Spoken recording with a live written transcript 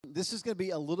This is going to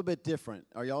be a little bit different.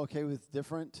 Are y'all okay with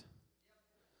different?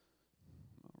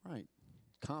 All right.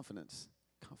 Confidence.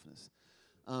 Confidence.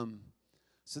 Um,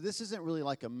 so this isn't really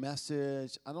like a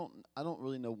message. I don't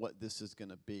really know what this is going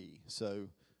to be. So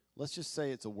let's just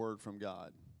say it's a word from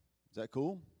God. Is that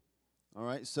cool? All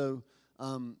right. So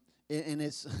and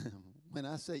it's when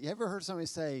I say, you ever heard somebody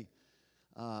say,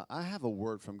 I have a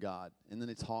word from God, and then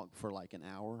they talk for like an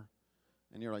hour,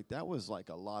 and you're like, that was like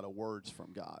a lot of words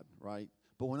from God, right?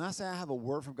 But when I say I have a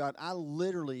word from God, I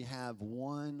literally have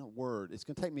one word. It's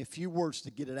going to take me a few words to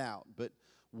get it out, but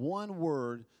one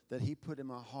word that He put in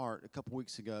my heart a couple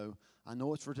weeks ago, I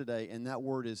know it's for today, and that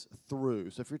word is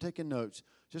through. So if you're taking notes,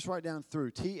 just write down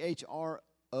through, THROUGH,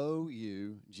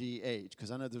 because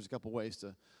I know there's a couple ways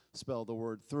to spell the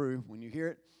word through when you hear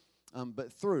it,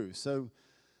 but through. So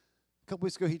a couple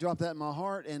weeks ago, He dropped that in my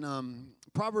heart, and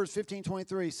Proverbs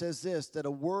 15:23 says this, that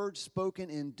a word spoken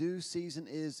in due season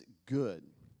is good.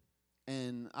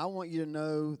 And I want you to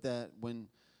know that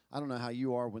I don't know how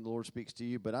you are when the Lord speaks to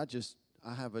you, but I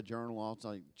have a journal I'll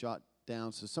like jot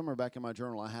down. So somewhere back in my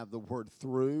journal, I have the word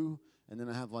through, and then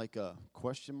I have like a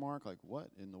question mark, like what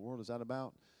in the world is that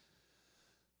about?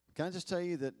 Can I just tell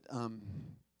you that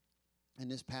in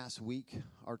this past week,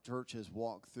 our church has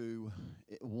walked through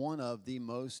one of the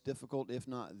most difficult, if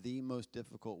not the most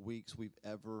difficult weeks we've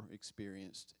ever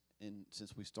experienced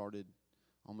since we started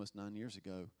almost 9 years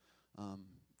ago.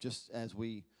 Just as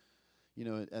we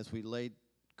laid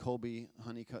Colby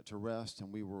Honeycutt to rest,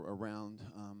 and we were around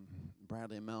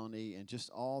Bradley and Melanie, and just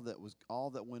all that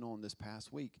went on this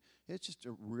past week. It's just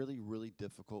a really, really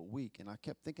difficult week, and I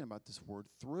kept thinking about this word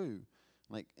through,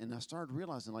 and I started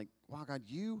realizing, wow, God,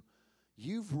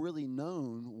 You've really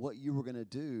known what you were going to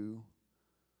do,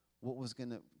 what was going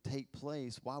to take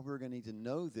place, why we were going to need to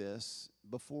know this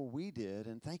before we did.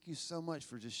 And thank you so much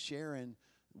for just sharing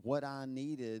what I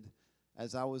needed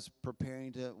as I was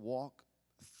preparing to walk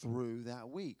through that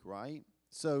week, right?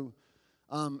 So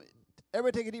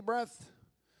everybody take a deep breath.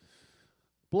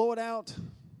 Blow it out.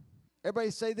 Everybody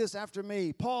say this after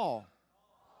me. Paul,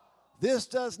 this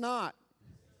does not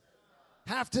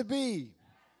have to be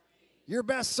your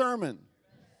best sermon.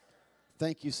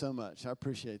 Thank you so much. I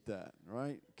appreciate that,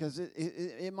 right? Because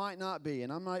it might not be,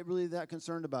 and I'm not really that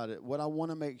concerned about it. What I want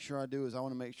to make sure I do is I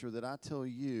want to make sure that I tell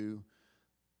you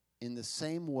in the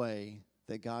same way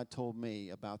that God told me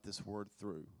about this word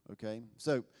through, okay?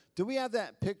 So do we have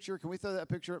that picture? Can we throw that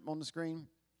picture up on the screen?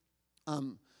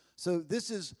 So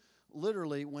this is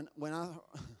literally when I...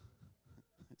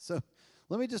 So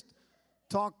let me just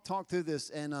talk through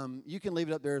this, and you can leave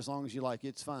it up there as long as you like.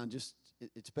 It's fine.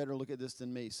 It's better to look at this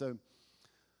than me. So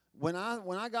when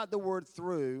I got the word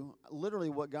through, literally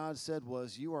what God said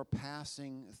was, you are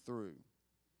passing through,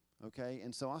 okay?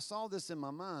 And so I saw this in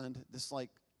my mind,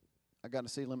 I got a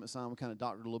city limit sign, we kind of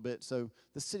doctored a little bit. So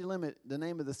the city limit, the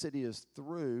name of the city is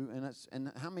Through,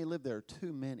 and how many live there?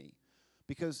 Too many.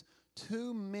 Because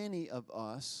too many of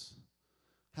us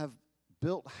have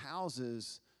built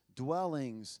houses,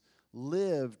 dwellings,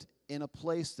 lived in a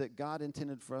place that God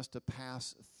intended for us to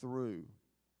pass through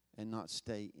and not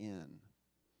stay in.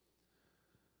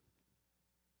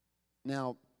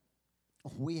 Now,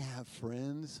 we have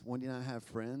friends. Wendy and I have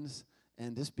friends,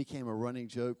 and this became a running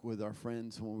joke with our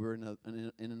friends when we were in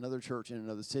another church in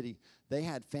another city. They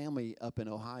had family up in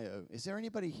Ohio. Is there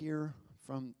anybody here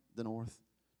from the north?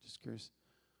 Just curious.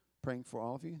 Praying for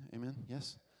all of you. Amen.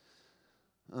 Yes.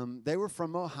 They were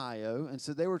from Ohio, and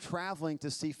so they were traveling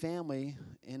to see family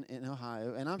in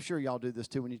Ohio. And I'm sure y'all do this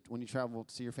too when you travel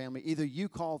to see your family. Either you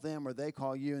call them or they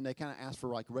call you, and they kind of ask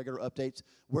for like regular updates.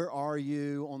 Where are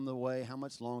you on the way? How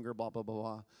much longer? Blah, blah, blah,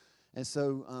 blah. And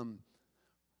so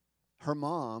her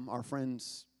mom, our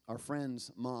friend's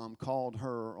mom, called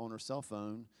her on her cell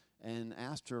phone and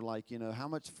asked her, how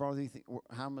much longer do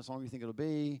you think it'll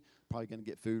be? Probably going to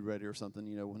get food ready or something,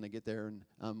 when they get there.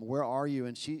 And where are you?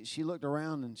 And she looked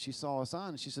around and she saw a sign,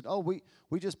 and she said, oh, we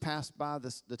just passed by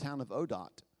the town of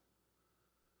ODOT.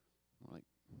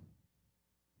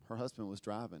 Her husband was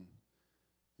driving,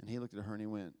 and he looked at her and he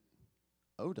went,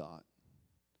 ODOT?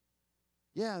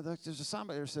 Yeah, there's a sign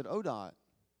back there that said ODOT.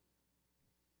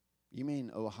 You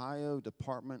mean Ohio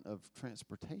Department of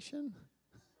Transportation?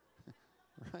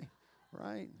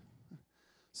 Right.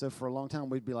 So for a long time,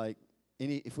 we'd be like,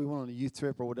 if we went on a youth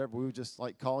trip or whatever, we would just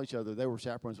call each other. They were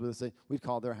chaperones with us. We'd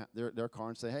call their car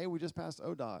and say, hey, we just passed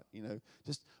ODOT,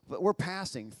 but we're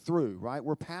passing through, right?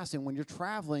 We're passing. When you're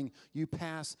traveling, you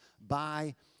pass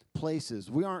by places.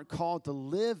 We aren't called to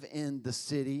live in the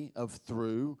city of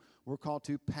through. We're called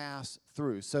to pass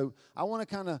through. So I want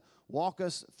to kind of walk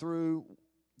us through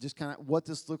just kind of what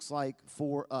this looks like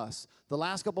for us. The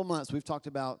last couple months, we've talked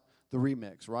about the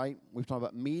remix, right? We've talked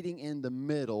about meeting in the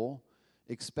middle,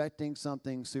 expecting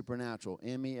something supernatural.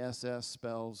 MESS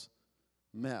spells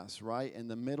mess, right? And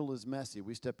the middle is messy.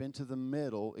 We step into the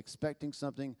middle expecting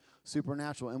something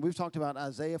supernatural. And we've talked about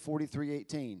Isaiah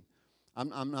 43:18.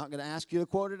 I'm not going to ask you to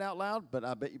quote it out loud, but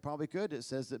I bet you probably could. It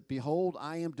says that, behold,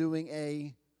 I am doing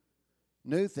a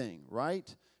new thing,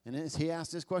 right? And he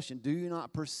asked this question, do you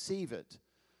not perceive it?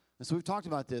 And so we've talked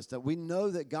about this, that we know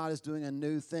that God is doing a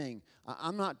new thing.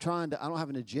 I don't have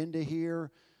an agenda here.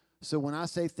 So when I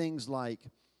say things like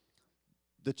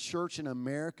the church in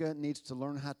America needs to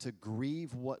learn how to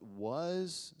grieve what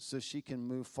was so she can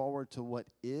move forward to what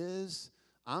is,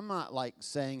 I'm not like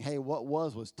saying, hey, what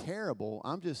was terrible.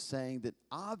 I'm just saying that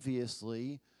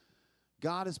obviously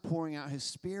God is pouring out his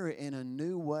Spirit in a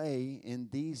new way in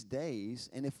these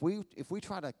days. And if we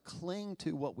try to cling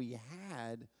to what we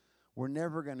had, we're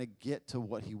never going to get to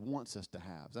what he wants us to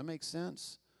have. Does that make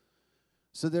sense?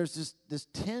 So there's this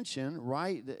tension,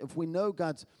 right? That if we know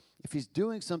if he's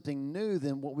doing something new,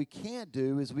 then what we can't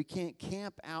do is we can't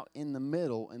camp out in the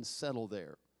middle and settle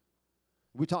there.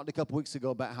 We talked a couple weeks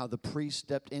ago about how the priest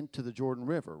stepped into the Jordan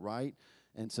River, right?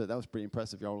 And so that was pretty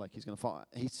impressive. Y'all were like, he's going to fall.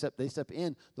 They step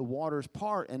in, the waters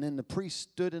part, and then the priest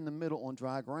stood in the middle on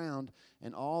dry ground,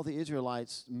 and all the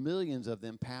Israelites, millions of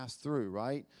them, passed through,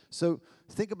 right? So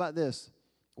think about this.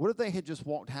 What if they had just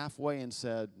walked halfway and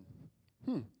said,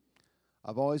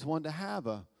 I've always wanted to have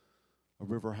a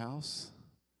river house,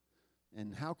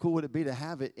 and how cool would it be to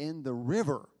have it in the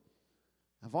river?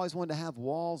 I've always wanted to have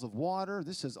walls of water.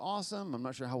 This is awesome. I'm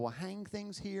not sure how we'll hang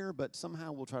things here, but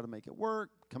somehow we'll try to make it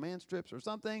work, command strips or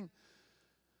something.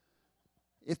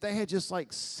 If they had just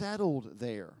like settled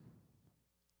there,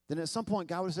 then at some point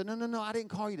God would have said, no, I didn't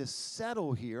call you to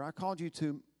settle here. I called you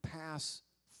to pass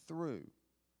through,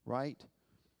 right?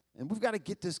 And we've got to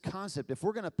get this concept. If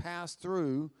we're going to pass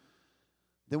through,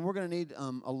 then we're going to need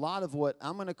a lot of what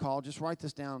I'm going to call, just write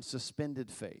this down,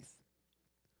 suspended faith.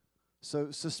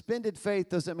 So suspended faith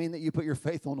doesn't mean that you put your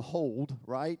faith on hold,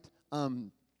 right?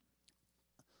 Let's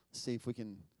see if we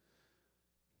can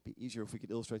be easier if we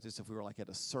could illustrate this if we were like at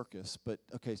a circus. But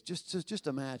okay, just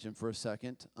imagine for a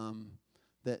second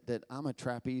that I'm a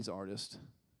trapeze artist.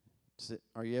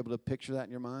 Are you able to picture that in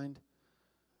your mind?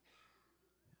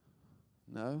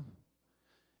 No?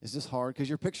 Is this hard? Because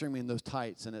you're picturing me in those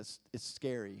tights, and it's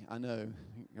scary. I know.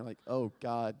 You're like, oh,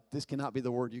 God, this cannot be the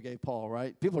word you gave Paul,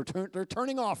 right? People are they're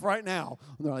turning off right now.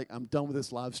 And they're like, I'm done with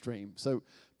this live stream. So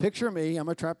picture me. I'm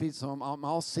a trapeze, so I'm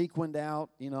all sequined out.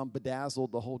 I'm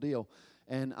bedazzled, the whole deal.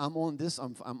 And I'm on this.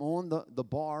 I'm on the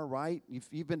bar, right?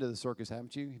 You've been to the circus,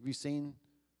 haven't you? Have you seen?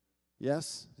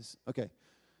 Yes? Okay.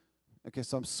 Okay,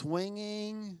 so I'm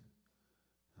swinging.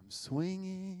 I'm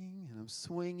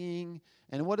swinging.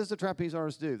 And what does the trapeze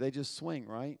artist do? They just swing,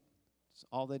 right? That's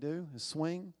all they do is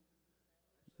swing?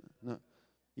 No.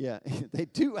 Yeah, they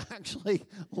do actually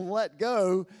let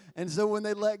go. And so when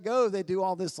they let go, they do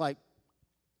all this like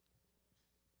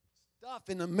stuff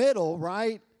in the middle,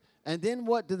 right? And then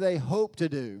what do they hope to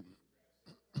do?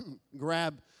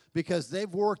 Grab, because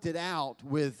they've worked it out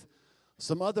with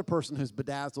some other person who's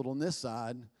bedazzled on this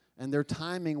side, and they're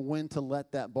timing when to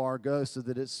let that bar go so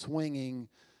that it's swinging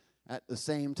at the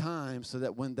same time, so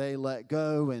that when they let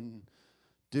go and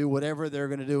do whatever they're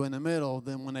going to do in the middle,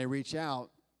 then when they reach out,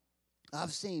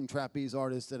 I've seen trapeze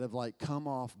artists that have like come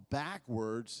off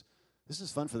backwards. This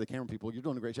is fun for the camera people. You're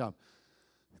doing a great job.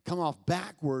 Come off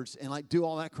backwards and like do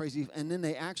all that crazy, and then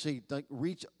they actually like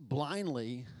reach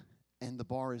blindly, and the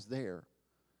bar is there.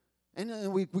 And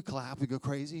then we clap, we go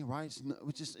crazy, right?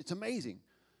 It's amazing.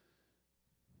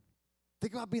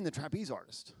 Think about being the trapeze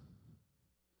artist.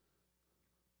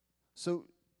 So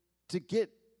to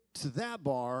get to that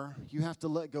bar, you have to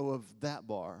let go of that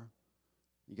bar.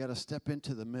 You got to step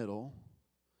into the middle.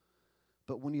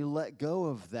 But when you let go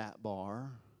of that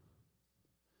bar,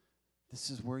 this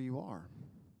is where you are.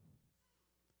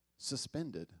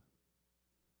 Suspended.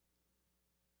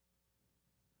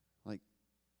 Like,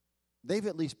 they've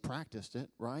at least practiced it,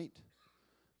 right?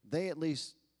 They at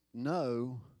least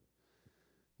know,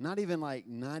 not even like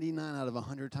 99 out of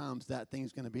 100 times that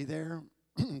thing's going to be there.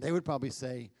 They would probably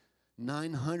say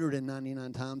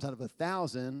 999 times out of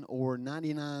 1,000, or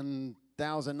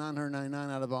 99,999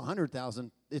 out of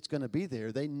 100,000, it's going to be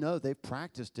there. They know, they've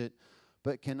practiced it.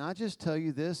 But can I just tell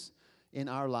you this? In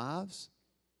our lives,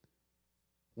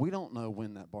 we don't know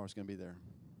when that bar's going to be there.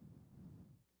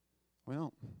 We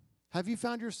don't. Have you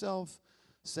found yourself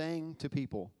saying to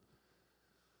people,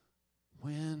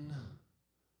 when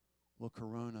will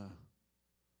Corona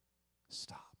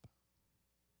stop?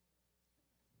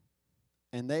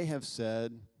 And they have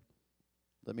said,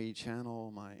 Let me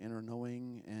channel my inner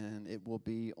knowing, and it will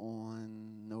be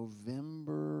on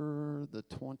November the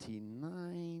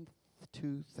 29th,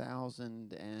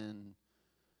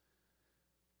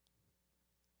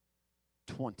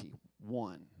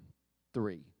 2021.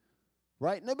 3.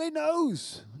 Right? Nobody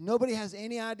knows. Nobody has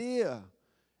any idea.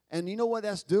 And you know what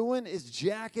that's doing? It's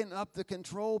jacking up the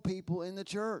control people in the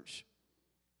church.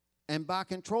 And by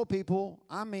control people,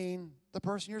 I mean the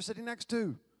person you're sitting next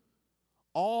to.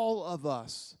 All of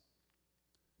us.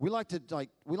 We like to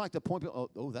point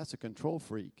people, oh, that's a control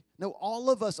freak. No, all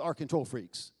of us are control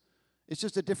freaks. It's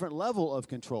just a different level of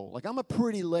control. Like, I'm a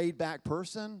pretty laid back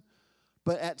person,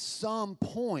 but at some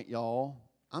point, y'all,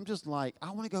 I'm just like,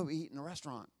 I want to go eat in a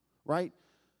restaurant, right?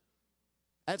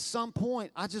 At some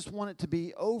point, I just want it to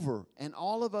be over. And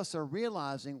all of us are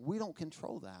realizing we don't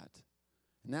control that.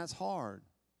 And that's hard.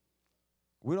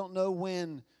 We don't know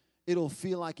when it'll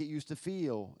feel like it used to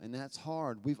feel, and that's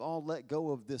hard. We've all let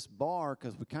go of this bar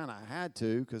because we kind of had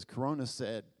to, because Corona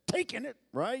said, taking it,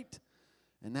 right?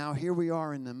 And now here we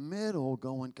are in the middle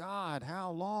going, God,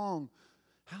 how long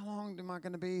am I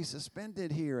going to be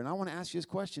suspended here? And I want to ask you this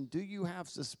question. Do you have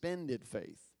suspended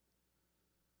faith?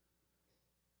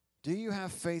 Do you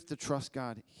have faith to trust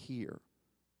God here?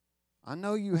 I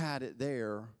know you had it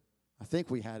there. I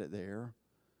think we had it there.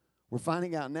 We're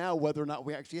finding out now whether or not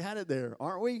we actually had it there,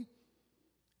 aren't we?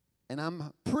 And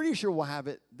I'm pretty sure we'll have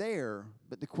it there,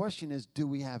 but the question is, do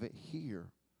we have it here?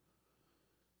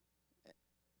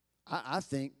 I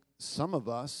think some of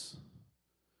us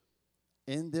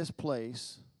in this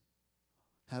place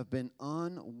have been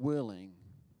unwilling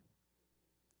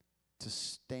to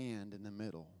stand in the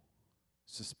middle,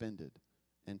 suspended,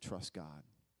 and trust God.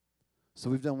 So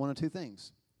we've done one of two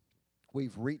things.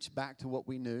 We've reached back to what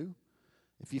we knew.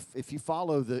 If you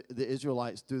follow the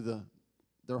Israelites through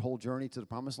their whole journey to the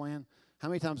Promised Land, how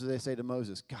many times did they say to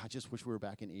Moses, God, I just wish we were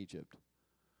back in Egypt?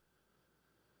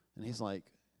 And he's like,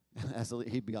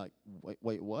 he'd be like,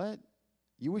 wait, what?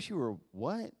 You wish you were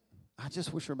what? I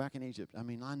just wish we were back in Egypt. I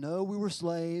mean, I know we were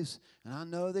slaves, and I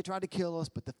know they tried to kill us,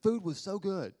 but the food was so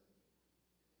good.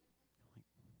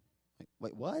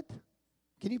 Wait, what?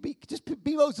 Can you just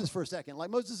be Moses for a second?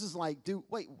 Like, Moses is like,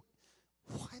 wait,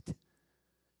 what?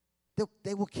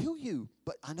 They will kill you.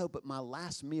 But I know, but my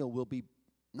last meal will be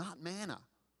not manna,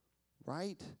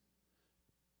 right?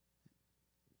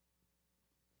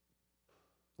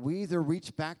 We either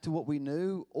reach back to what we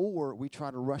knew, or we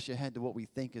try to rush ahead to what we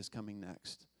think is coming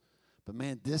next. But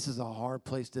man, this is a hard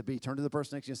place to be. Turn to the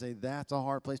person next to you and say, that's a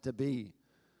hard place to be.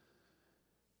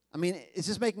 I mean, is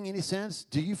this making any sense?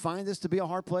 Do you find this to be a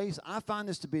hard place? I find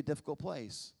this to be a difficult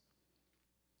place.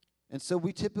 And so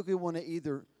we typically want to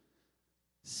either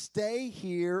stay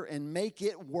here and make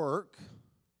it work,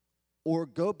 or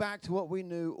go back to what we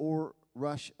knew, or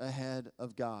rush ahead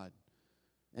of God.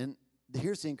 And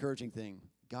here's the encouraging thing.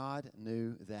 God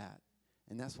knew that.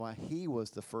 And that's why he was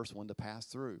the first one to pass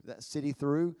through. That city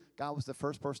through, God was the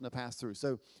first person to pass through.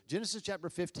 So Genesis chapter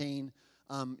 15,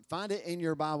 find it in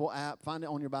your Bible app, find it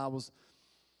on your Bibles.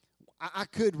 I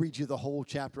could read you the whole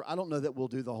chapter. I don't know that we'll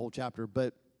do the whole chapter,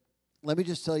 but let me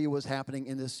just tell you what's happening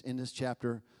in this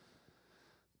chapter.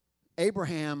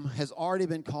 Abraham has already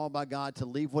been called by God to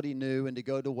leave what he knew and to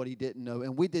go to what he didn't know.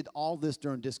 And we did all this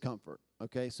during discomfort,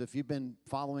 okay? So if you've been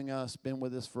following us, been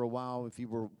with us for a while, if you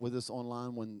were with us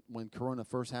online when Corona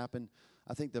first happened,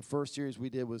 I think the first series we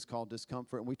did was called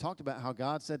Discomfort. And we talked about how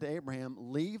God said to Abraham,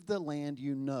 leave the land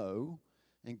you know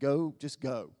and just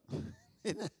go.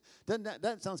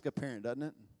 That sounds like a parent, doesn't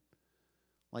it?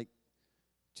 Like,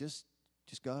 just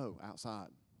go outside.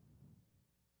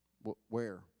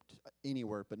 Where?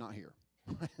 Anywhere, but not here.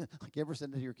 Like, you ever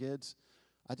said to your kids,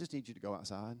 I just need you to go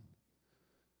outside?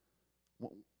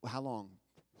 How long?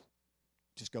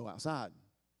 Just go outside.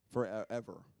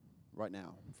 Forever. Right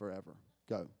now. Forever.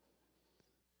 Go.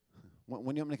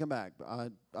 When you want me to come back? I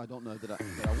don't know that I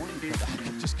want you to come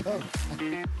back. Just go.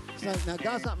 Now,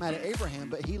 God's not mad at Abraham,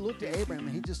 but he looked at Abraham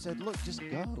and he just said, look, just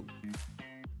go.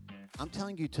 I'm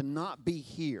telling you to not be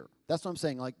here. That's what I'm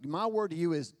saying. Like, my word to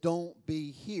you is don't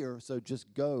be here, so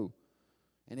just go.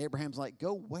 And Abraham's like,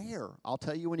 go where? I'll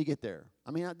tell you when you get there.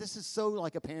 I mean, this is so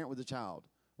like a parent with a child,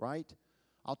 right?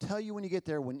 I'll tell you when you get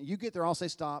there. When you get there, I'll say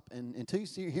stop. And until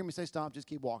you hear me say stop, just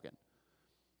keep walking. I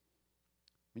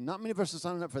mean, not many of us are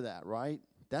signing up for that, right?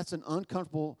 That's an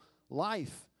uncomfortable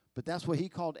life. But that's what he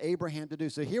called Abraham to do.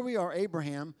 So here we are,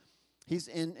 Abraham. He's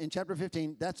in chapter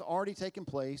 15. That's already taken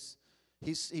place.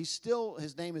 He's still,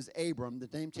 his name is Abram. The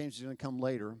name change is going to come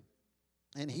later.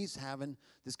 And he's having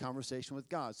this conversation with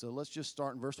God. So let's just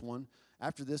start in verse 1.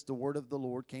 After this, the word of the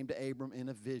Lord came to Abram in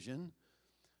a vision.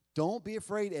 Don't be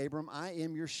afraid, Abram. I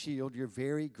am your shield, your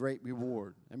very great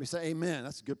reward. Let me say amen.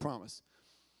 That's a good promise.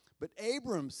 But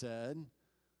Abram said,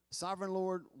 Sovereign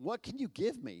Lord, what can you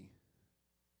give me?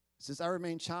 Since I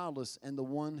remain childless, and the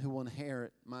one who will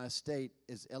inherit my estate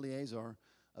is Eleazar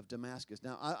of Damascus.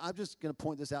 Now, I'm just going to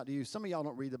point this out to you. Some of y'all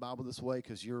don't read the Bible this way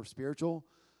because you're spiritual.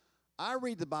 I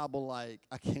read the Bible like,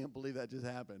 I can't believe that just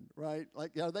happened, right?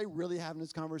 Like, are they really having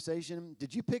this conversation?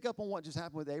 Did you pick up on what just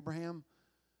happened with Abraham?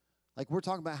 Like, we're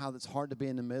talking about how it's hard to be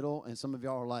in the middle, and some of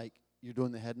y'all are like, you're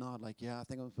doing the head nod, like, yeah, I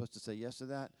think I'm supposed to say yes to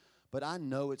that. But I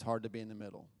know it's hard to be in the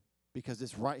middle because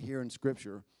it's right here in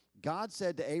Scripture. God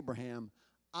said to Abraham,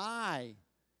 I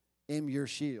am your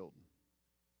shield.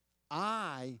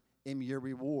 I am your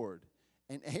reward.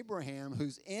 And Abraham,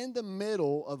 who's in the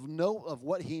middle of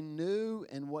what he knew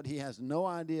and what he has no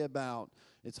idea about,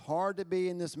 it's hard to be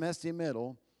in this messy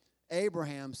middle.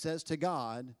 Abraham says to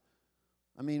God,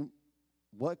 I mean,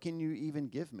 what can you even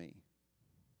give me?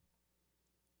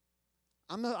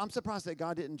 I'm surprised that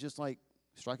God didn't just like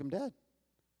strike him dead.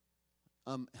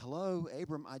 Hello,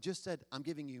 Abram, I just said I'm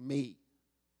giving you me.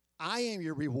 I am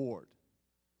your reward.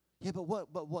 Yeah, but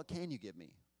what can you give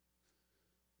me?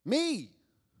 Me.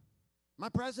 My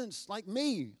presence, like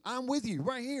me. I'm with you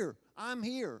right here. I'm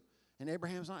here. And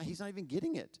he's not even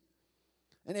getting it.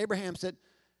 And Abraham said,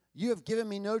 you have given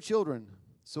me no children,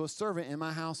 so a servant in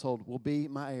my household will be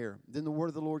my heir. Then the word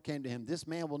of the Lord came to him, this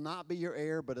man will not be your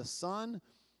heir, but a son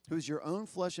who's your own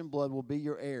flesh and blood will be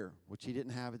your heir, which he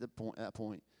didn't have at that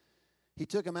point. He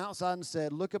took him outside and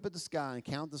said, look up at the sky and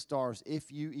count the stars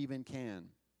if you even can.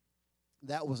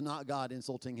 That was not God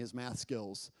insulting his math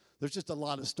skills. There's just a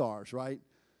lot of stars, right?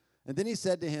 And then he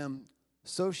said to him,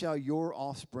 so shall your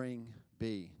offspring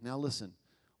be. Now listen,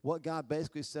 what God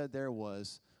basically said there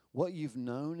was, what you've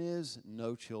known is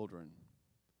no children.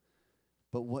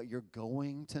 But what you're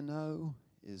going to know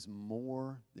is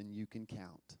more than you can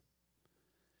count.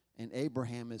 And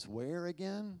Abraham is where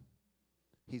again?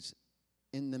 He's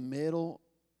in the middle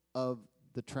of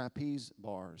the trapeze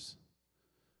bars.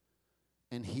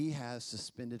 And he has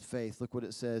suspended faith. Look what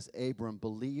it says. Abram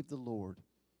believed the Lord,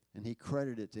 and he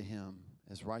credited it to him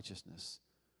as righteousness.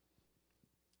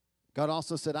 God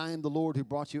also said, I am the Lord who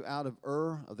brought you out of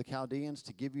Ur of the Chaldeans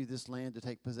to give you this land to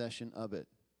take possession of it.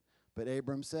 But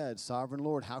Abram said, Sovereign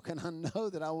Lord, how can I know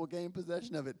that I will gain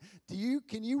possession of it?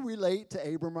 Can you relate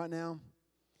to Abram right now?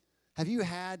 Have you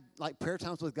had like prayer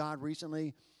times with God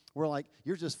recently where like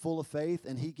you're just full of faith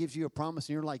and he gives you a promise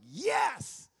and you're like,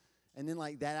 yes! And then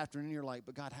like that afternoon you're like,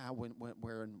 but God, how, when,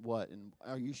 where, and what? And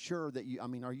are you sure that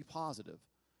are you positive?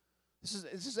 This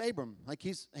is Abram. Like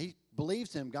he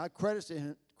believes him. God credits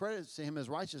to him as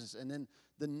righteousness. And then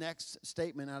the next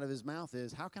statement out of his mouth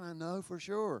is, how can I know for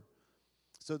sure?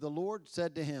 So the Lord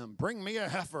said to him, bring me a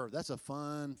heifer. That's a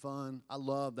fun. I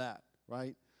love that,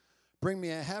 right? Bring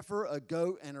me a heifer, a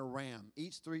goat, and a ram,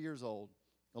 each 3 years old,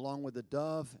 along with a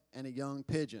dove and a young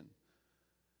pigeon.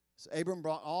 So Abram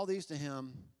brought all these to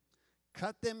him,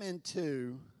 cut them in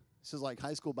two. This is like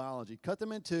high school biology. Cut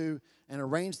them in two and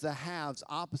arrange the halves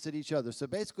opposite each other. So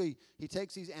basically, he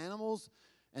takes these animals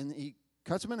and he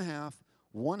cuts them in half.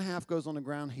 One half goes on the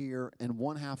ground here and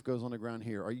one half goes on the ground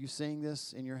here. Are you seeing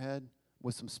this in your head?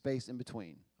 With some space in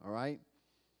between, all right?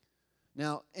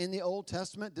 Now, in the Old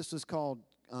Testament, this was called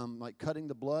like cutting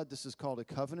the blood. This is called a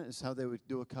covenant. This is how they would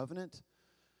do a covenant.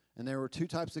 And there were two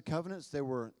types of covenants. There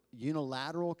were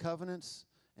unilateral covenants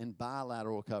and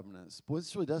bilateral covenants. Boy,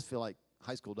 this really does feel like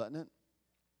high school, doesn't it?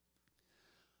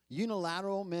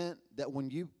 Unilateral meant that when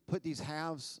you put these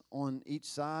halves on each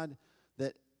side,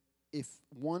 that if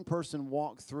one person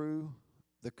walked through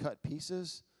the cut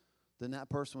pieces, then that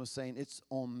person was saying, it's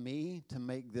on me to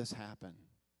make this happen.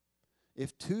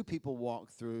 If two people walk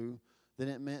through, then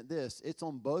it meant this. It's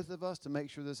on both of us to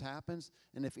make sure this happens.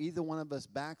 And if either one of us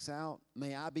backs out,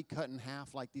 may I be cut in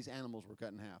half like these animals were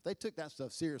cut in half. They took that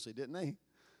stuff seriously, didn't they?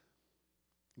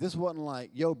 This wasn't like,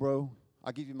 yo, bro,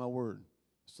 I'll give you my word.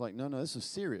 It's like, no, this is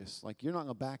serious. Like, you're not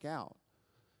going to back out.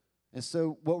 And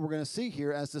so what we're going to see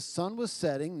here, as the sun was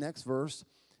setting, next verse,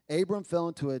 Abram fell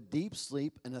into a deep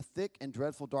sleep, and a thick and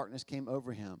dreadful darkness came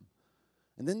over him.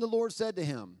 And then the Lord said to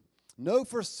him, know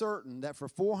for certain that for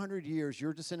 400 years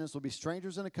your descendants will be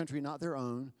strangers in a country not their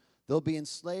own. They'll be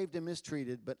enslaved and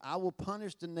mistreated, but I will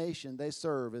punish the nation they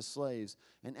serve as slaves,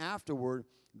 and afterward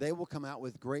they will come out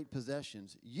with great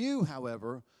possessions. You,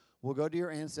 however, will go to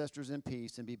your ancestors in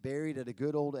peace and be buried at a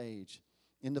good old age.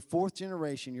 In the fourth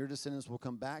generation your descendants will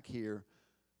come back here,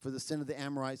 for the sin of the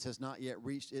Amorites has not yet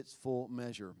reached its full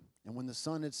measure. And when the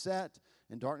sun had set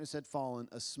and darkness had fallen,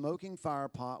 a smoking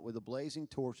firepot with a blazing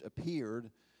torch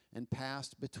appeared and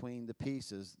passed between the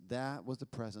pieces. That was the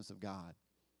presence of God.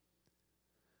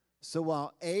 So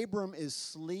while Abram is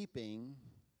sleeping,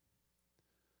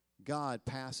 God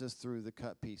passes through the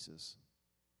cut pieces,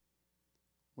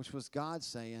 which was God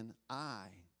saying, I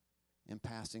am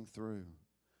passing through.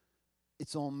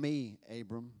 It's on me,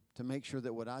 Abram, to make sure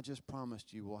that what I just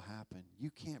promised you will happen. You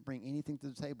can't bring anything to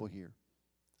the table here.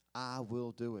 I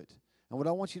will do it. And what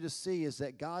I want you to see is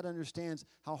that God understands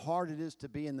how hard it is to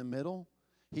be in the middle.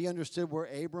 He understood where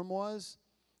Abram was.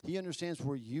 He understands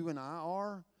where you and I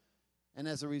are. And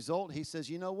as a result, he says,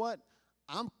 you know what?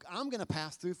 I'm going to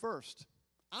pass through first.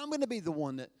 I'm going to be the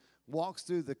one that walks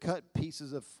through the cut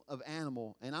pieces of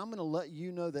animal. And I'm going to let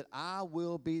you know that I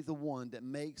will be the one that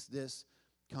makes this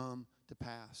come to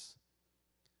pass.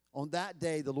 On that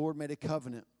day, the Lord made a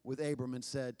covenant with Abram and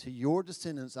said, to your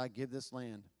descendants I give this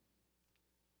land.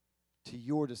 To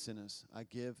your descendants I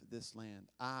give this land.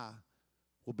 I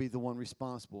will be the one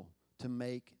responsible to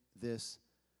make this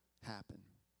happen.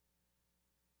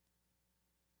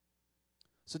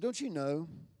 So don't you know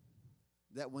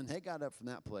that when they got up from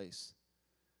that place,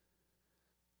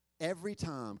 every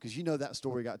time, because you know that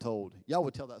story got told, y'all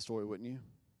would tell that story, wouldn't you?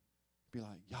 Be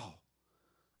like, y'all,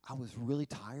 I was really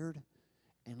tired,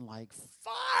 and like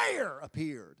fire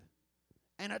appeared,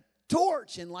 and a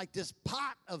torch and like this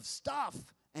pot of stuff,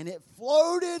 and it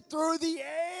floated through the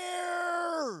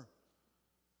air,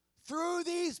 through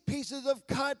these pieces of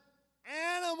cut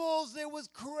animals. It was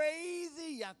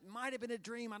crazy. It might have been a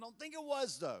dream. I don't think it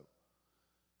was, though.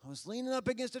 I was leaning up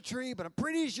against a tree, but I'm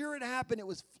pretty sure it happened. It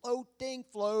was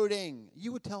floating.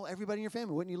 You would tell everybody in your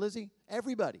family, wouldn't you, Lizzie?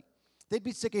 Everybody. They'd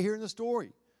be sick of hearing the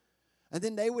story. And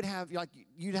then they would have, like,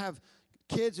 you'd have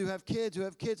kids who have kids who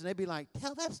have kids, and they'd be like,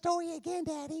 tell that story again,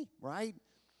 Daddy, right?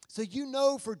 So you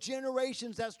know for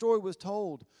generations that story was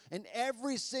told. And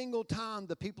every single time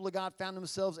the people of God found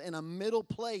themselves in a middle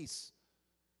place,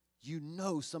 you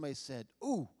know somebody said,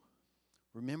 ooh,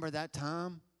 remember that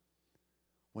time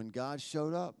when God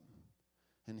showed up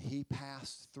and he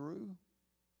passed through?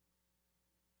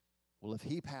 Well, if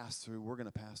he passed through, we're going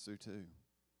to pass through too.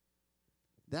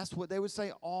 That's what they would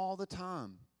say all the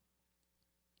time.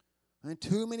 And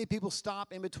too many people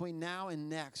stop in between now and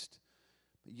next.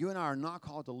 But you and I are not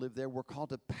called to live there. We're called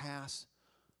to pass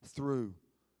through.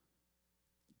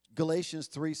 Galatians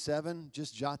 3:7,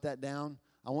 just jot that down.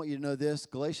 I want you to know this.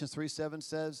 Galatians 3:7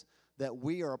 says that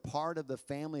we are a part of the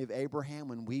family of Abraham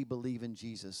when we believe in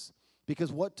Jesus.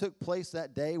 Because what took place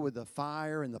that day with the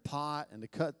fire and the pot and the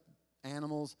cut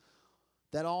animals,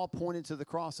 that all pointed to the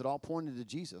cross. It all pointed to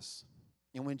Jesus.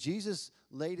 And when Jesus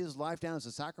laid his life down as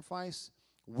a sacrifice,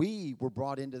 we were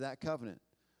brought into that covenant.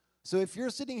 So if you're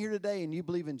sitting here today and you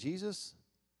believe in Jesus,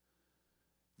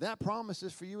 that promise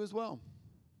is for you as well.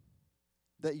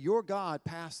 That your God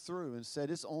passed through and said,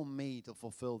 it's on me to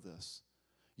fulfill this.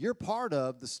 You're part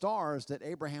of the stars that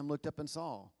Abraham looked up and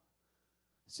saw.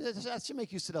 That should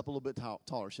make you sit up a little bit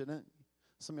taller, shouldn't it?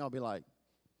 Some of y'all be like,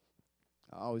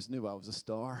 I always knew I was a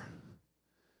star.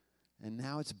 And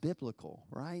now it's biblical,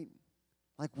 right?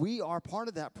 Like we are part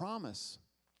of that promise.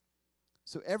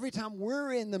 So every time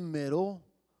we're in the middle,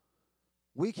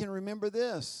 we can remember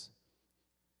this.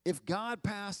 If God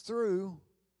passed through,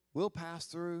 we'll pass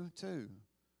through too.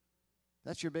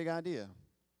 That's your big idea.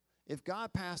 If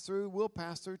God passed through, we'll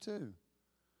pass through too.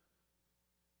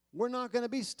 We're not going to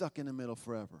be stuck in the middle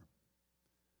forever.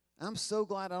 I'm so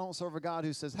glad I don't serve a God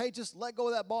who says, hey, just let go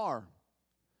of that bar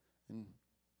and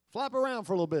flap around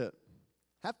for a little bit.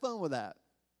 Have fun with that.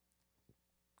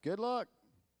 Good luck.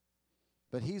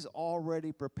 But he's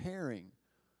already preparing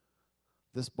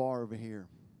this bar over here.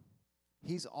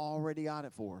 He's already got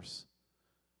it for us.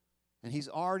 And he's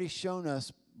already shown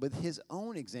us with his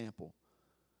own example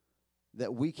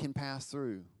that we can pass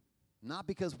through. Not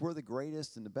because we're the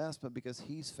greatest and the best, but because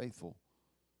he's faithful.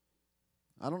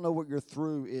 I don't know what your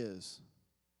through is.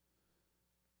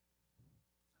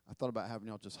 I thought about having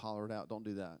y'all just holler it out. Don't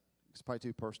do that. It's probably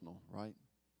too personal, right?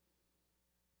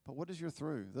 But what is your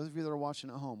through? Those of you that are watching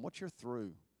at home, what's your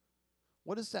through?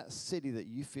 What is that city that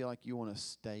you feel like you want to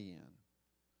stay in?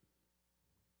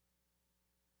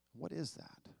 What is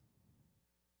that?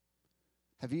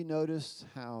 Have you noticed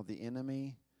how the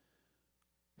enemy,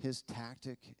 his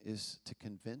tactic is to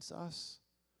convince us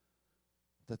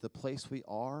that the place we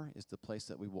are is the place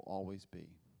that we will always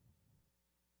be?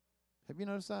 Have you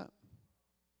noticed that?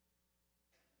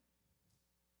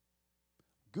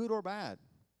 Good or bad?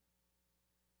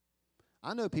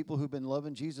 I know people who've been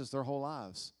loving Jesus their whole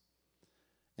lives.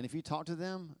 And if you talk to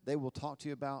them, they will talk to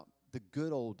you about the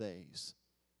good old days.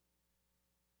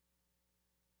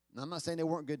 Now, I'm not saying they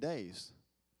weren't good days,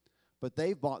 but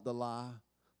they've bought the lie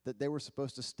that they were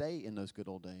supposed to stay in those good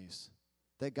old days,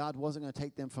 that God wasn't going to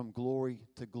take them from glory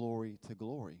to glory to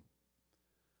glory.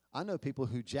 I know people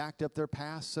who jacked up their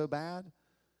past so bad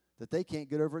that they can't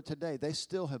get over it today. They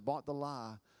still have bought the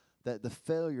lie that the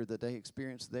failure that they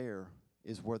experienced there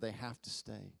is where they have to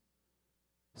stay.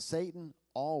 Satan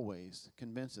always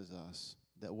convinces us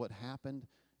that what happened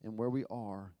and where we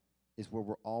are is where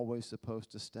we're always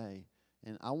supposed to stay.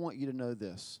 And I want you to know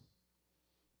this.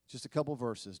 Just a couple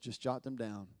verses. Just jot them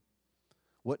down.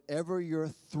 Whatever your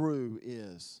through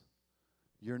is,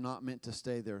 you're not meant to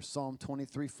stay there. Psalm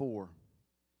 23:4.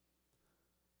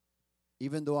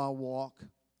 Even though I walk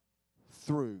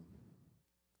through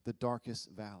the darkest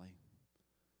valley.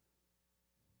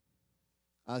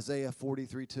 Isaiah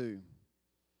 43:2.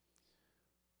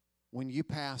 When you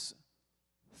pass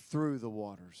through the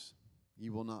waters,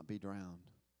 you will not be drowned.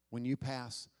 When you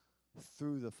pass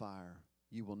through the fire,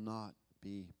 you will not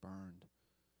be burned.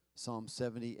 Psalm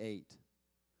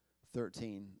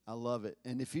 78:13. I love it.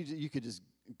 And if you could just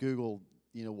Google,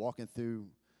 walking through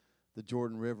the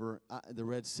Jordan River, the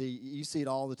Red Sea, you see it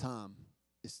all the time.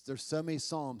 There's so many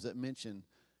Psalms that mention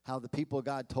how the people of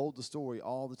God told the story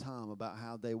all the time about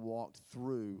how they walked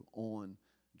through on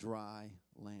dry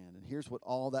land. And here's what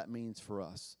all that means for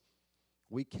us.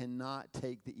 We cannot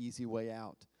take the easy way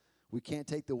out. We can't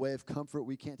take the way of comfort.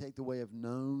 We can't take the way of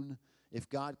known. If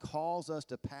God calls us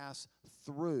to pass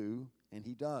through, and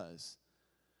He does,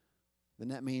 then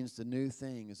that means the new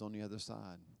thing is on the other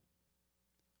side.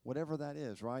 Whatever that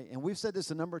is, right? And we've said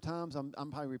this a number of times. I'm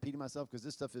probably repeating myself because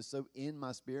this stuff is so in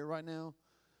my spirit right now,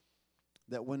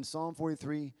 that when Psalm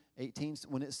 43:18,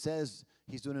 when it says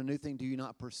He's doing a new thing, do you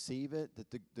not perceive it? That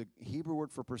the Hebrew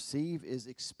word for perceive is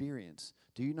experience.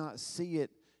 Do you not see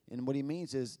it? And what he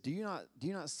means is, do you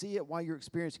not see it while you're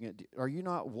experiencing it? Are you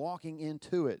not walking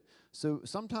into it? So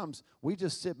sometimes we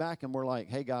just sit back and we're like,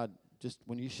 hey, God, just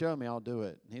when you show me, I'll do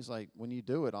it. And He's like, when you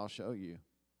do it, I'll show you.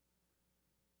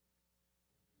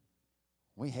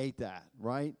 We hate that,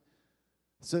 right?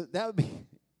 So that would be,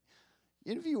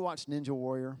 if you watch Ninja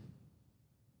Warrior,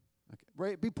 okay,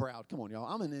 right, be proud. Come on, y'all.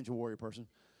 I'm a Ninja Warrior person.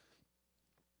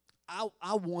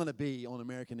 I want to be on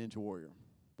American Ninja Warrior,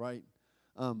 right?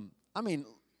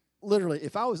 Literally,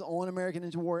 if I was on American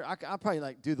Ninja Warrior, I'd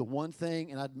probably do the one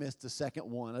thing and I'd miss the second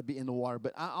one. I'd be in the water.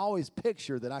 But I always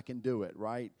picture that I can do it,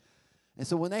 right? And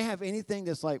so when they have anything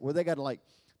that's where they got to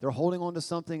they're holding on to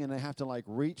something and they have to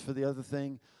reach for the other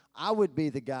thing, I would be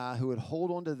the guy who would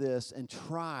hold on to this and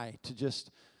try to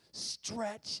just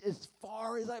stretch as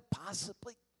far as I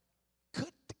possibly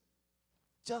could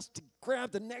just to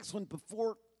grab the next one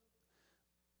before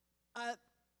and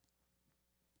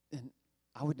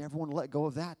I would never want to let go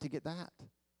of that to get that.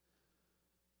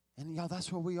 And y'all,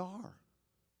 that's where we are.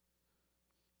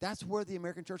 That's where the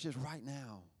American church is right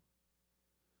now.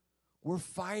 We're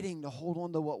fighting to hold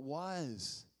on to what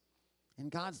was. And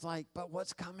God's like, but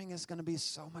what's coming is going to be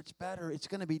so much better. It's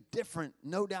going to be different,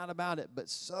 no doubt about it, but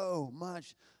so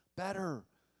much better.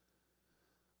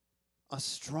 A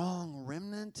strong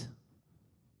remnant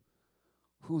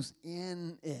who's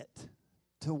in it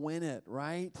to win it,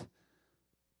 right?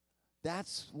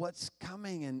 That's what's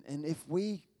coming. And if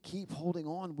we keep holding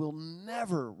on, we'll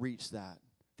never reach that.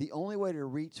 The only way to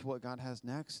reach what God has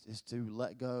next is to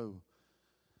let go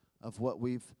of what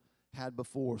we've had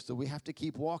before. So we have to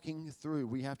keep walking through.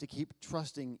 We have to keep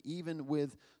trusting, even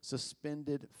with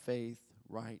suspended faith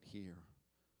right here.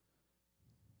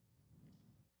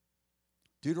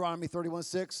 Deuteronomy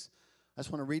 31:6. I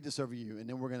just want to read this over you, and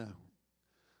then we're going to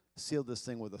seal this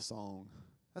thing with a song.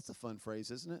 That's a fun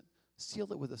phrase, isn't it?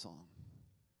 Seal it with a song.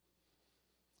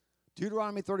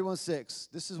 Deuteronomy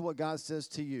 31:6. This is what God says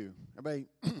to you. Everybody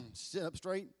sit up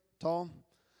straight, tall.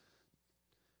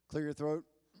 Clear your throat.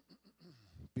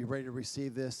 Be ready to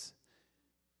receive this.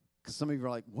 Because some of you are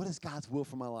like, what is God's will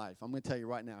for my life? I'm going to tell you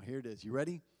right now. Here it is. You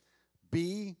ready?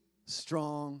 Be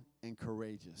strong and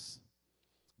courageous.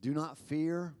 Do not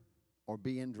fear or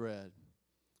be in dread.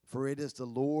 For it is the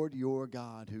Lord your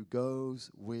God who goes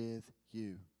with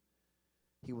you.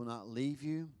 He will not leave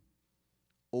you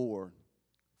or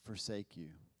forsake you.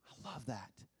 I love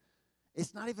that.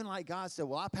 It's not even like God said,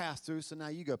 well, I passed through, so now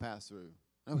you go pass through.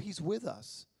 No, He's with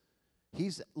us.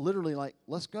 He's literally like,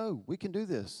 let's go. We can do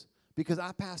this. Because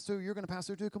I passed through, you're going to pass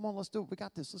through too. Come on, let's do it. We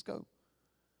got this. Let's go.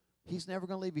 He's never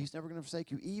going to leave you. He's never going to forsake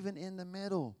you, even in the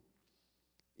middle.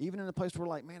 Even in a place where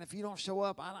we're like, man, if you don't show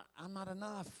up, I'm not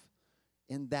enough.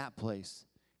 In that place,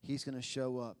 He's going to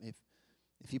show up.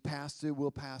 If you pass through,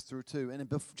 we'll pass through too. And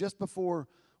just before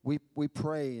we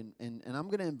pray, and I'm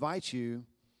going to invite you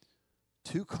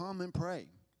to come and pray.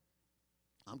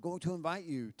 I'm going to invite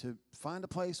you to find a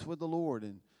place with the Lord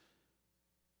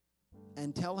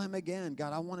and tell Him again,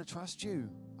 God, I want to trust you.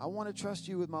 I want to trust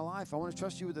you with my life. I want to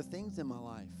trust you with the things in my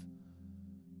life.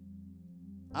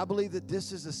 I believe that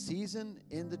this is a season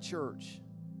in the church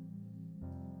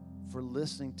for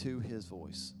listening to his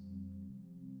voice.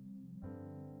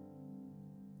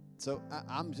 So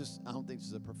I don't think this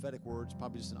is a prophetic word. It's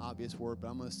probably just an obvious word, but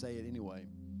I'm going to say it anyway.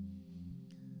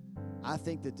 I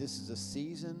think that this is a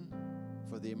season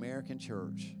for the American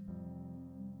church.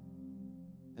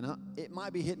 And it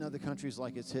might be hitting other countries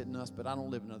like it's hitting us, but I don't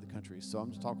live in other countries, so I'm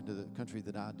just talking to the country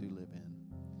that I do live in.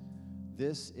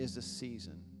 This is a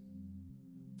season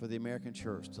for the American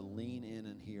church to lean in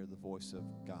and hear the voice of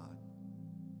God,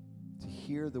 to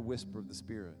hear the whisper of the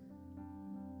Spirit.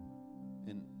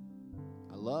 And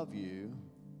I love you,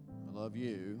 but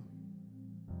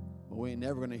we ain't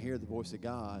never going to hear the voice of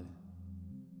God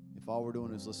if all we're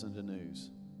doing is listening to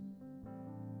news.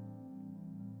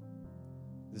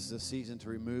 This is a season to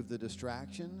remove the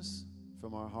distractions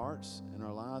from our hearts and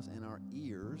our lives and our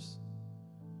ears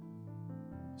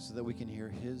so that we can hear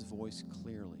his voice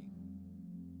clearly.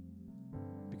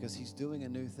 Because he's doing a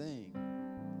new thing,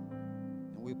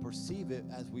 and we perceive it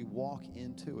as we walk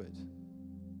into it.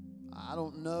 I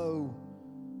don't know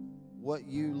what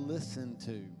you listen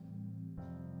to,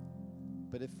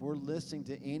 but if we're listening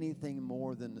to anything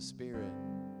more than the Spirit,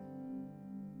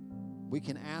 we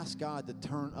can ask God to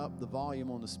turn up the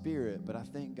volume on the Spirit, but I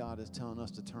think God is telling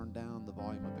us to turn down the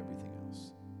volume of everything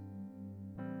else.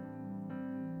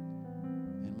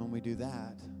 And when we do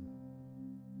that,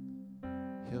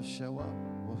 he'll show up.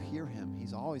 We'll hear him.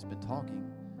 He's always been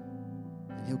talking,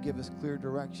 and he'll give us clear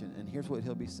direction. And here's what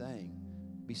he'll be saying: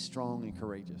 be strong and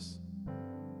courageous.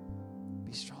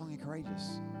 Be strong and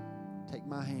courageous. Take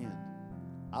my hand.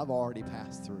 I've already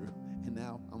passed through, and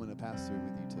now I'm going to pass through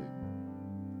with you too.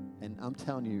 And I'm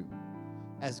telling you,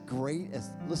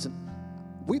 listen,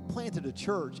 we planted a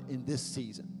church in this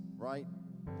season, right?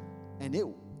 And it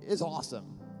is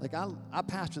awesome. Like, I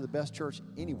pastor the best church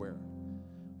anywhere.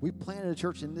 We planted a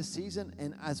church in this season,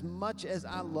 and as much as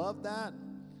I love that,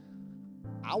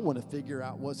 I want to figure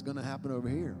out what's going to happen over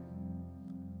here.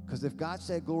 Because if God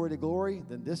said glory to glory,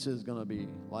 then this is going to be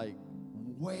like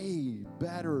way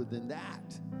better than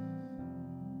that.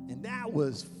 And that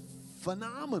was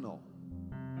phenomenal.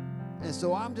 And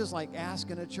so I'm just like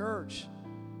asking a church,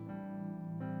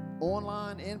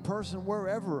 online, in person,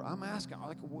 wherever, I'm asking,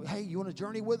 like, hey, you want to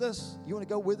journey with us? You want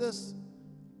to go with us?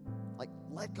 Like,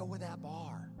 let go of that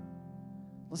bar.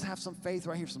 Let's have some faith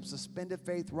right here, some suspended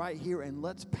faith right here, and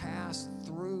let's pass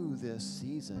through this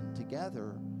season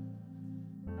together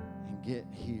and get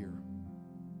here,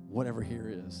 whatever here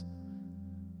is.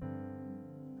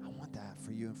 I want that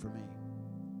for you and for me.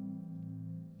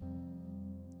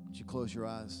 Would you close your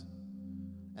eyes?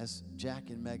 As Jack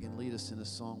and Megan lead us in a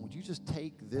song, would you just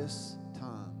take this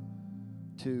time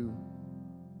to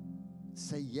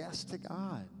say yes to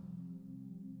God?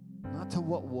 Not to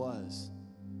what was,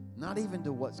 not even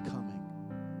to what's coming,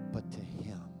 but to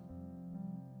him.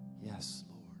 Yes,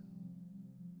 Lord.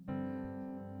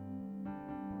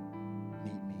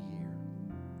 Meet me here.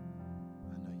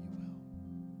 I know you will.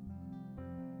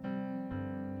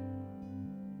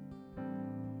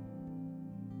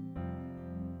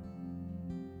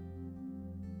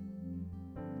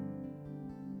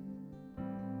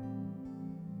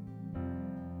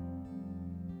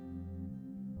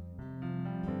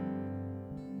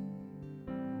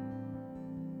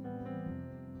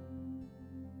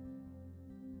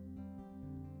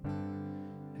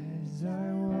 As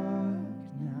I walk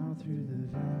now through the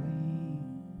valley,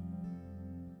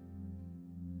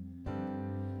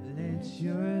 let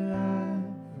your love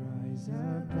rise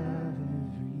above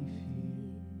every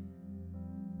fear,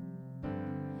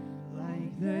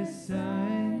 like the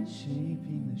sun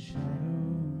shaping the shadows.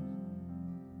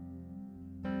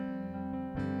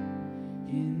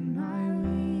 In my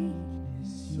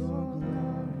weakness, your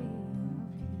glory will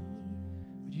appear.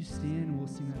 Would you stand? We'll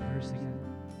sing that verse again.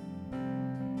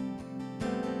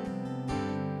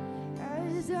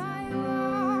 As I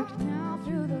walk now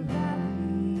through the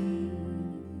valley,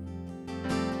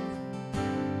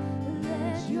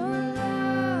 let your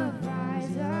love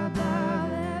rise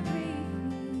above every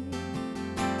fear,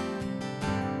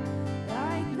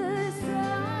 like the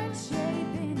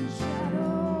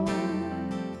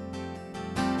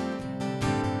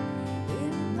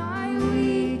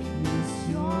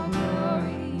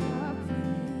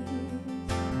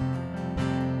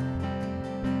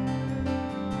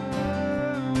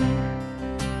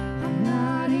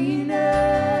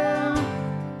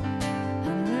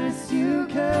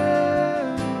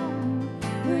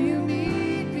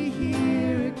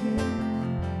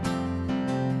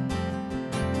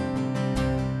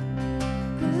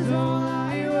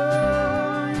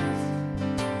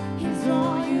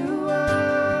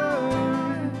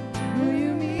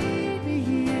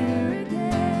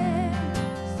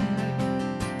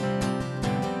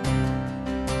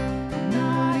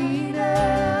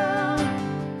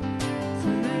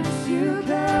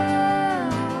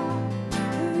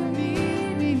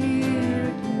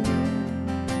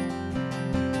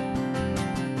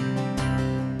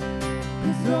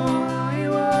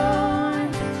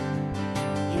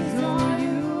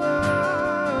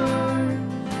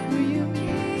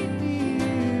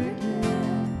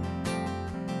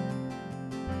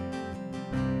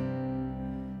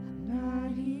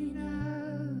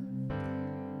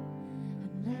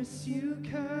you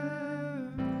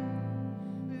come?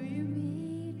 Will you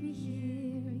meet me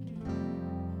here again?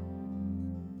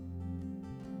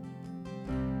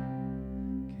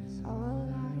 'Cause All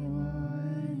I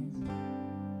want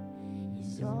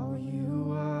is all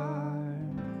you are.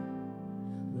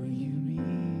 will you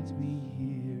meet me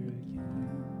here again?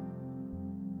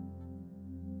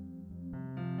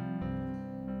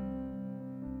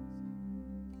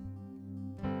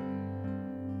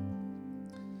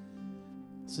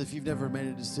 So if you've never made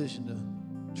a decision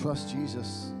to trust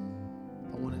Jesus,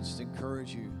 I want to just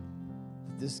encourage you.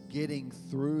 This getting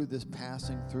through, this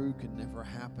passing through can never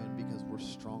happen because we're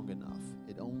strong enough.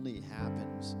 It only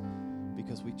happens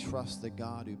because we trust the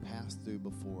God who passed through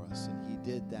before us, and he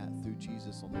did that through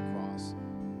Jesus on the cross.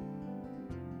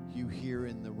 You here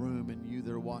in the room and you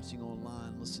that are watching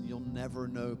online, listen, you'll never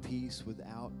know peace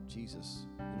without Jesus.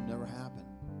 It'll never happen.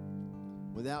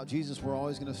 Without Jesus, we're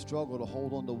always going to struggle to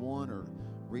hold on to one or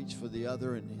reach for the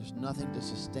other, and there's nothing to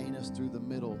sustain us through the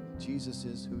middle. Jesus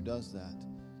is who does that.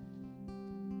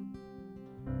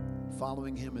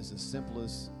 Following him is as simple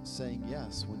as saying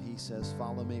yes. When he says,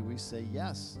 follow me, we say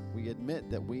yes. We admit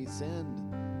that we sinned,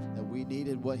 that we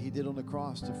needed what he did on the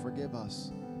cross to forgive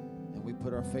us. And we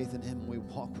put our faith in him, and we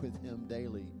walk with him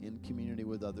daily in community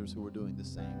with others who are doing the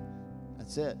same.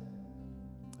 That's it.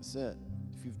 That's it.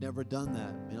 If you've never done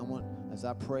that, and as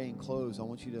I pray and close, I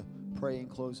want you to pray and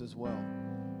close as well.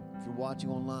 If you're watching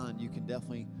online, you can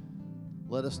definitely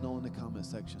let us know in the comment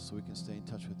section so we can stay in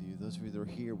touch with you. Those of you that are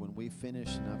here, when we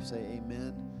finish and I say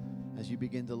amen, as you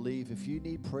begin to leave, if you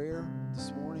need prayer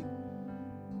this morning,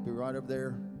 be right over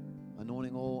there,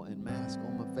 anointing oil and mask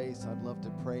on my face. I'd love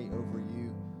to pray over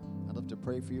you. I'd love to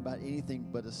pray for you about anything,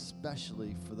 but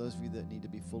especially for those of you that need to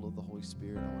be full of the Holy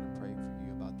Spirit. I want to pray for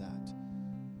you about that.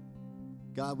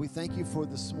 God, we thank you for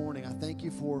this morning. I thank you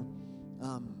for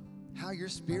how your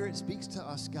Spirit speaks to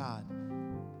us, God.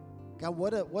 God,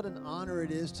 what an honor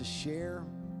it is to share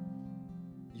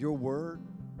your word.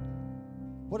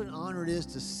 What an honor it is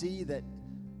to see that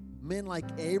men like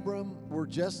Abram were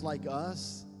just like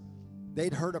us.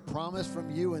 They'd heard a promise from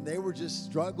you, and they were just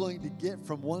struggling to get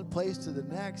from one place to the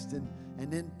next. And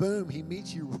then, boom, he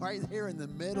meets you right there in the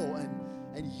middle,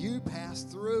 and you pass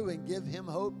through and give him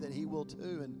hope that he will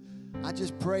too. And I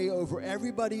just pray over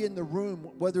everybody in the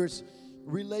room, whether it's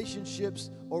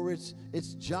relationships or it's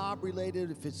job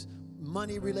related, if it's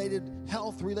money related,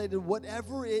 health related,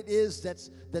 whatever it is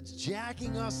that's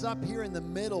jacking us up here in the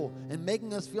middle and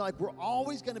making us feel like we're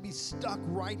always going to be stuck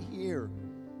right here.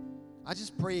 I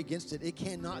just pray against it. It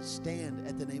cannot stand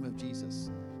at the name of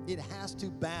Jesus. It has to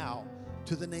bow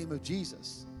to the name of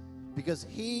Jesus, because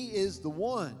he is the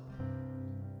one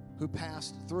who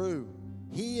passed through.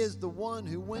 He is the one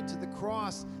who went to the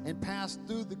cross and passed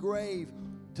through the grave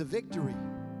to victory.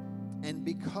 And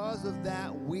because of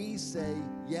that, we say,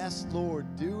 yes,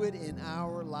 Lord, do it in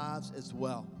our lives as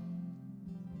well.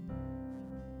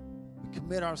 We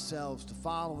commit ourselves to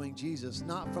following Jesus,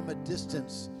 not from a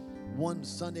distance, one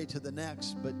Sunday to the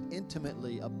next, but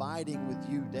intimately abiding with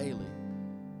you daily.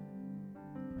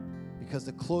 Because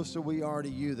the closer we are to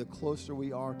you, the closer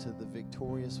we are to the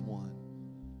victorious one.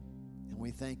 And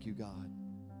we thank you, God,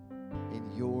 in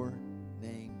your